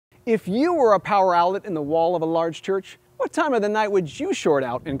If you were a power outlet in the wall of a large church, what time of the night would you short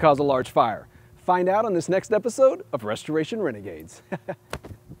out and cause a large fire? Find out on this next episode of Restoration Renegades.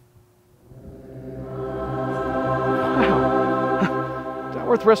 Wow,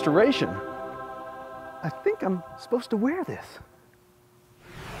 Dalworth Restoration. I think I'm supposed to wear this.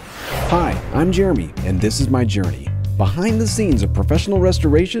 Hi, I'm Jeremy, and this is my journey. Behind the scenes of professional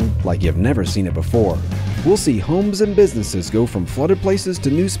restoration like you've never seen it before. We'll see homes and businesses go from flooded places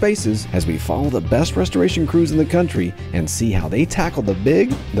to new spaces as we follow the best restoration crews in the country and see how they tackle the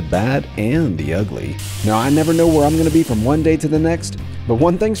big, the bad, and the ugly. Now, I never know where I'm going to be from one day to the next, but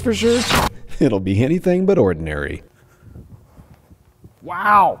one thing's for sure, it'll be anything but ordinary.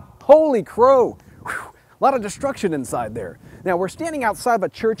 Wow, holy crow! Whew. A lot of destruction inside there. Now, we're standing outside of a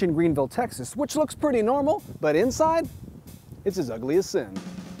church in Greenville, Texas, which looks pretty normal, but inside, it's as ugly as sin.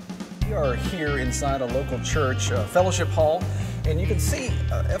 We are here inside a local church, Fellowship Hall, and you can see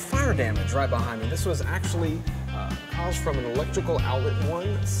fire damage right behind me. This was actually caused from an electrical outlet,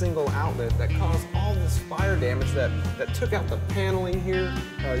 one single outlet that caused all this fire damage that took out the paneling here.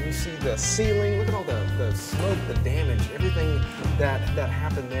 You see the ceiling, look at all the smoke, the damage, everything that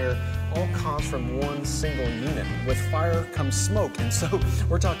happened there, all caused from one single unit. With fire comes smoke, and so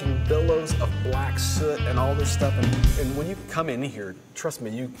we're talking billows of black soot and all this stuff, and when you come in here, trust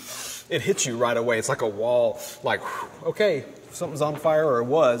me, it hits you right away. It's like a wall, like, okay, something's on fire, or it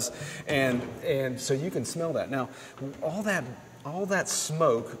was, and so you can smell that. Now, all that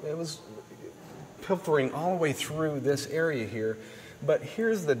smoke, it was pilfering all the way through this area here, but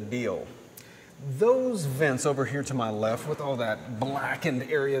here's the deal. Those vents over here to my left with all that blackened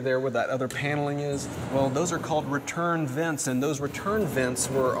area there where that other paneling is, well, those are called return vents, and those return vents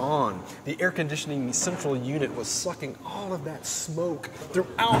were on. The air conditioning central unit was sucking all of that smoke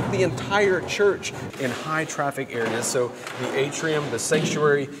throughout the entire church in high traffic areas, so the atrium, the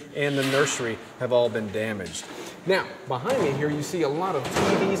sanctuary, and the nursery have all been damaged. Now, behind me here you see a lot of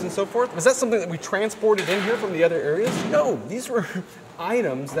TVs and so forth. Was that something that we transported in here from the other areas? No, these were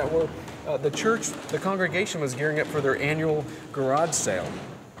items that were, the church, the congregation was gearing up for their annual garage sale.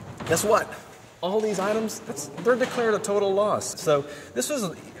 Guess what? All these items, they're declared a total loss. So this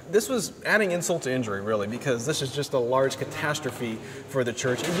was adding insult to injury, really, because this is just a large catastrophe for the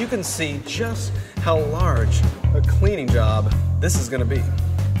church. And you can see just how large a cleaning job this is going to be.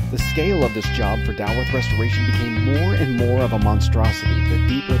 The scale of this job for Dalworth Restoration became more and more of a monstrosity the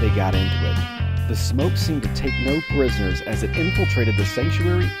deeper they got into it. The smoke seemed to take no prisoners as it infiltrated the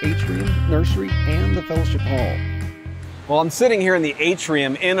sanctuary, atrium, nursery, and the fellowship hall. Well, I'm sitting here in the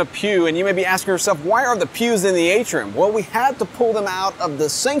atrium in a pew, and you may be asking yourself, why are the pews in the atrium? Well, we had to pull them out of the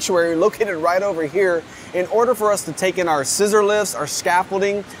sanctuary located right over here in order for us to take in our scissor lifts, our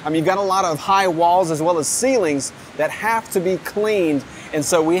scaffolding. You've got a lot of high walls as well as ceilings that have to be cleaned, and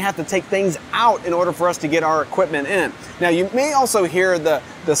so we have to take things out in order for us to get our equipment in. Now, you may also hear the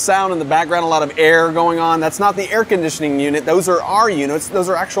sound in the background, a lot of air going on. That's not the air conditioning unit. Those are our units. Those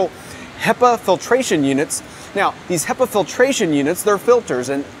are actual HEPA filtration units. Now, these HEPA filtration units, they're filters,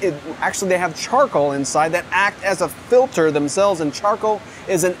 and actually they have charcoal inside that act as a filter themselves, and charcoal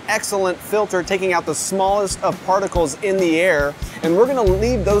is an excellent filter, taking out the smallest of particles in the air, and we're going to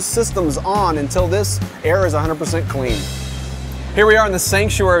leave those systems on until this air is 100% clean. Here we are in the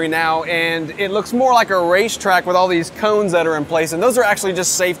sanctuary now, and it looks more like a racetrack with all these cones that are in place, and those are actually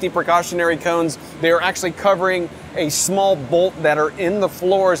just safety precautionary cones. They are actually covering a small bolt that are in the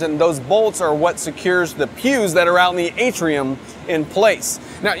floors, and those bolts are what secures the pews that are out in the atrium in place.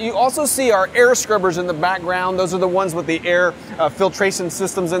 Now, you also see our air scrubbers in the background. Those are the ones with the air filtration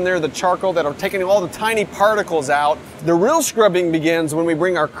systems in there, the charcoal that are taking all the tiny particles out. The real scrubbing begins when we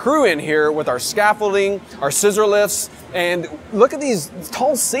bring our crew in here with our scaffolding, our scissor lifts, and look at these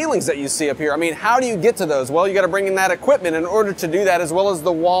tall ceilings that you see up here. I mean, how do you get to those? Well, you got to bring in that equipment in order to do that, as well as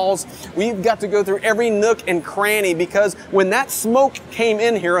the walls. We've got to go through every nook and cranny, because when that smoke came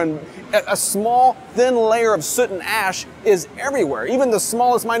in here, and a small thin layer of soot and ash is everywhere, even the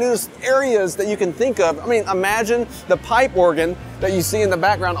smallest, minutest areas that you can think of. I mean, imagine the pipe organ that you see in the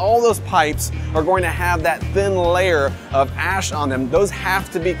background. All those pipes are going to have that thin layer of ash on them. Those have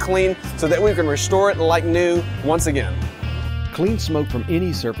to be cleaned so that we can restore it like new once again. Clean smoke from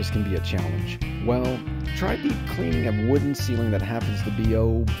any surface can be a challenge. Well, try deep cleaning a wooden ceiling that happens to be,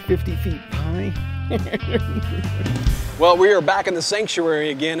 50 feet high. Well, we are back in the sanctuary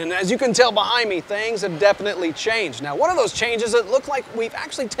again, and as you can tell behind me, things have definitely changed. Now, one of those changes, it looked like we've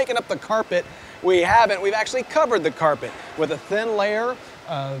actually taken up the carpet. We haven't. We've actually covered the carpet with a thin layer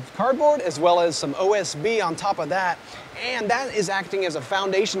of cardboard as well as some OSB on top of that. And that is acting as a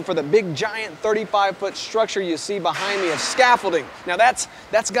foundation for the big giant 35-foot structure you see behind me of scaffolding. Now that's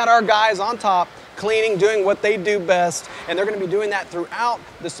got our guys on top cleaning, doing what they do best, and they're going to be doing that throughout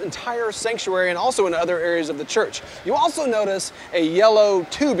this entire sanctuary and also in other areas of the church. You also notice a yellow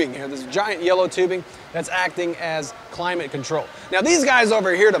tubing here, this giant yellow tubing that's acting as climate control. Now these guys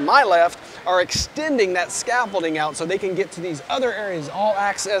over here to my left are extending that scaffolding out so they can get to these other areas, all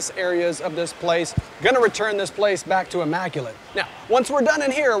access areas of this place. Going to return this place back to immaculate. Now, once we're done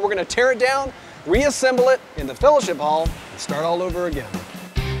in here, we're going to tear it down, reassemble it in the fellowship hall, and start all over again.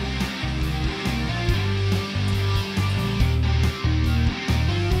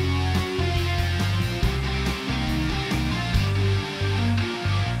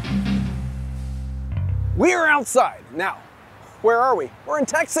 We are outside. Now, where are we? We're in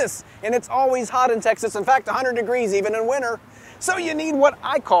Texas, and it's always hot in Texas. In fact, 100 degrees even in winter. So you need what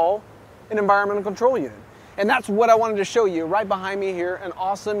I call an environmental control unit. And that's what I wanted to show you right behind me here, an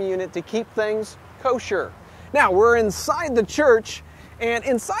awesome unit to keep things kosher. Now, we're inside the church, and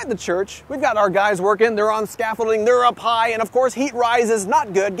inside the church, we've got our guys working. They're on scaffolding, they're up high, and of course, heat rises,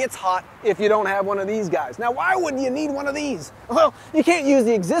 not good, gets hot if you don't have one of these guys. Now, why would you need one of these? Well, you can't use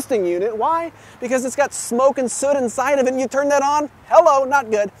the existing unit. Why? Because it's got smoke and soot inside of it, and you turn that on, hello, not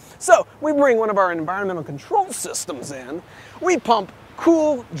good. So, we bring one of our environmental control systems in. We pump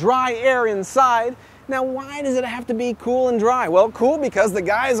cool, dry air inside. Now, why does it have to be cool and dry? Well, cool because the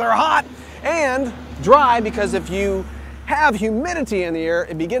guys are hot, and dry because if you have humidity in the air,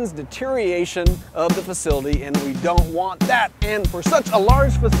 it begins deterioration of the facility, and we don't want that. And for such a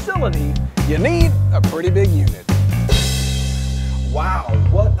large facility, you need a pretty big unit. Wow,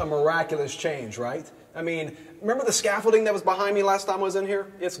 what a miraculous change, right? I mean, remember the scaffolding that was behind me last time I was in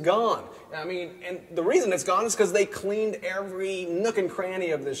here? It's gone. I mean, and the reason it's gone is because they cleaned every nook and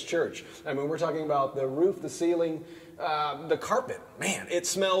cranny of this church. I mean, we're talking about the roof, the ceiling, the carpet. Man, it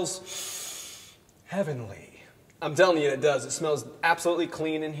smells heavenly. I'm telling you it does. It smells absolutely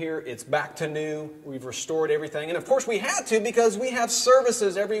clean in here. It's back to new. We've restored everything. And of course we had to because we have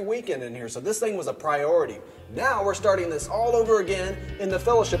services every weekend in here. So this thing was a priority. Now we're starting this all over again in the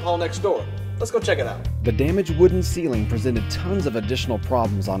fellowship hall next door. Let's go check it out. The damaged wooden ceiling presented tons of additional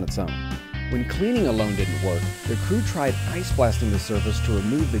problems on its own. When cleaning alone didn't work, the crew tried ice blasting the surface to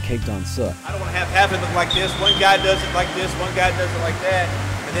remove the caked on soot. I don't want to have half it look like this. One guy does it like this, one guy does it like that.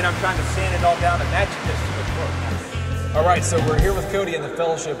 And then I'm trying to sand it all down and match it. That's too much work. All right, so we're here with Cody in the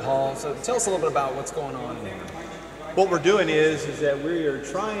fellowship hall. So tell us a little bit about what's going on in here. What we're doing is that we are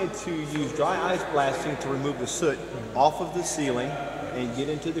trying to use dry ice blasting to remove the soot off of the ceiling and get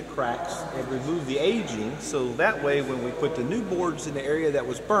into the cracks and remove the aging. So that way, when we put the new boards in the area that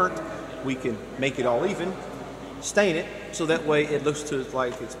was burnt, we can make it all even, stain it, so that way it looks to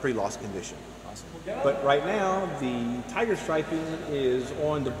like it's pre-loss condition. But right now, the tiger striping is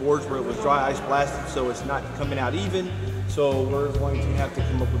on the boards where it was dry ice blasted, so it's not coming out even. So we're going to have to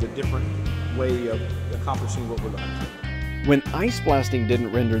come up with a different way of accomplishing what we're looking for. When ice blasting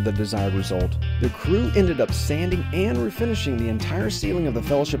didn't render the desired result, the crew ended up sanding and refinishing the entire ceiling of the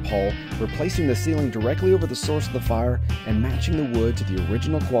fellowship hall, replacing the ceiling directly over the source of the fire and matching the wood to the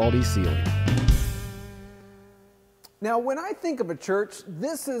original quality ceiling. Now, when I think of a church,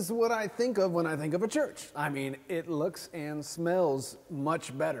 this is what I think of when I think of a church. I mean, it looks and smells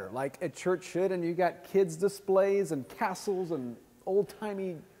much better, like a church should, and you got kids' displays and castles and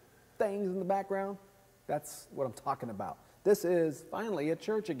old-timey things in the background. That's what I'm talking about. This is finally a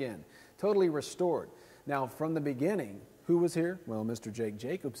church again, totally restored. Now, from the beginning, who was here? Well, Mr. Jake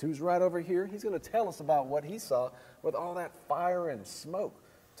Jacobs, who's right over here. He's going to tell us about what he saw with all that fire and smoke.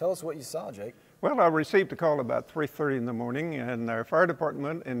 Tell us what you saw, Jake. Well, I received a call about 3:30 in the morning, and our fire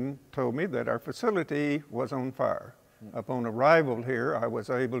department told me that our facility was on fire. Upon arrival here, I was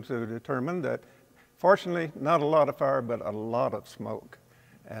able to determine that, fortunately, not a lot of fire, but a lot of smoke.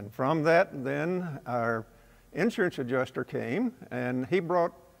 And from that, then, our insurance adjuster came, and he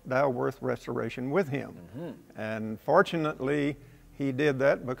brought Dalworth Restoration with him. And fortunately, he did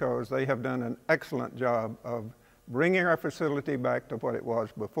that because they have done an excellent job of bringing our facility back to what it was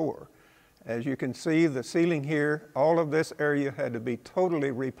before. As you can see, the ceiling here, all of this area had to be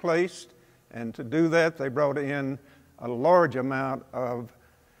totally replaced, and to do that, they brought in a large amount of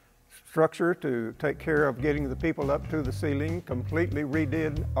structure to take care of getting the people up to the ceiling, completely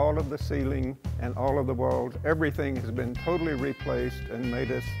redid all of the ceiling and all of the walls. Everything has been totally replaced and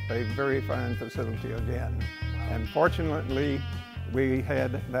made us a very fine facility again. And fortunately, we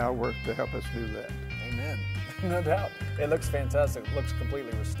had Dalworth to help us do that. Amen. No doubt. It looks fantastic. It looks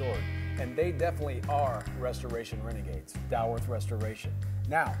completely restored. And they definitely are restoration renegades, Dalworth Restoration.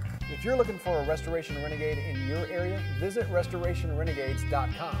 Now, if you're looking for a restoration renegade in your area, visit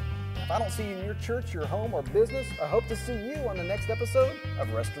restorationrenegades.com. If I don't see you in your church, your home, or business, I hope to see you on the next episode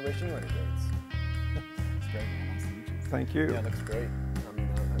of Restoration Renegades. It's great, man. Nice to meet you. Thank you. Yeah, it looks great. I mean,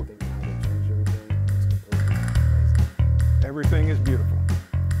 I think how they changed everything. It's completely amazing. Everything is beautiful.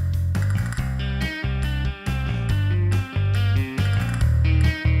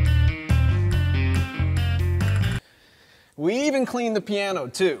 We even cleaned the piano,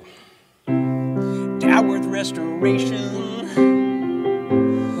 too. Dalworth Restoration,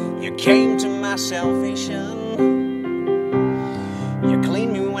 you came to my salvation. You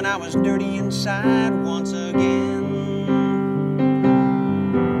cleaned me when I was dirty inside once again.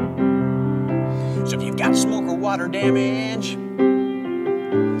 So if you've got smoke or water damage,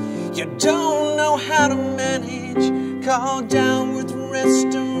 you don't know how to manage, call Dalworth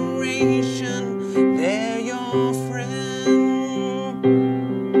Restoration.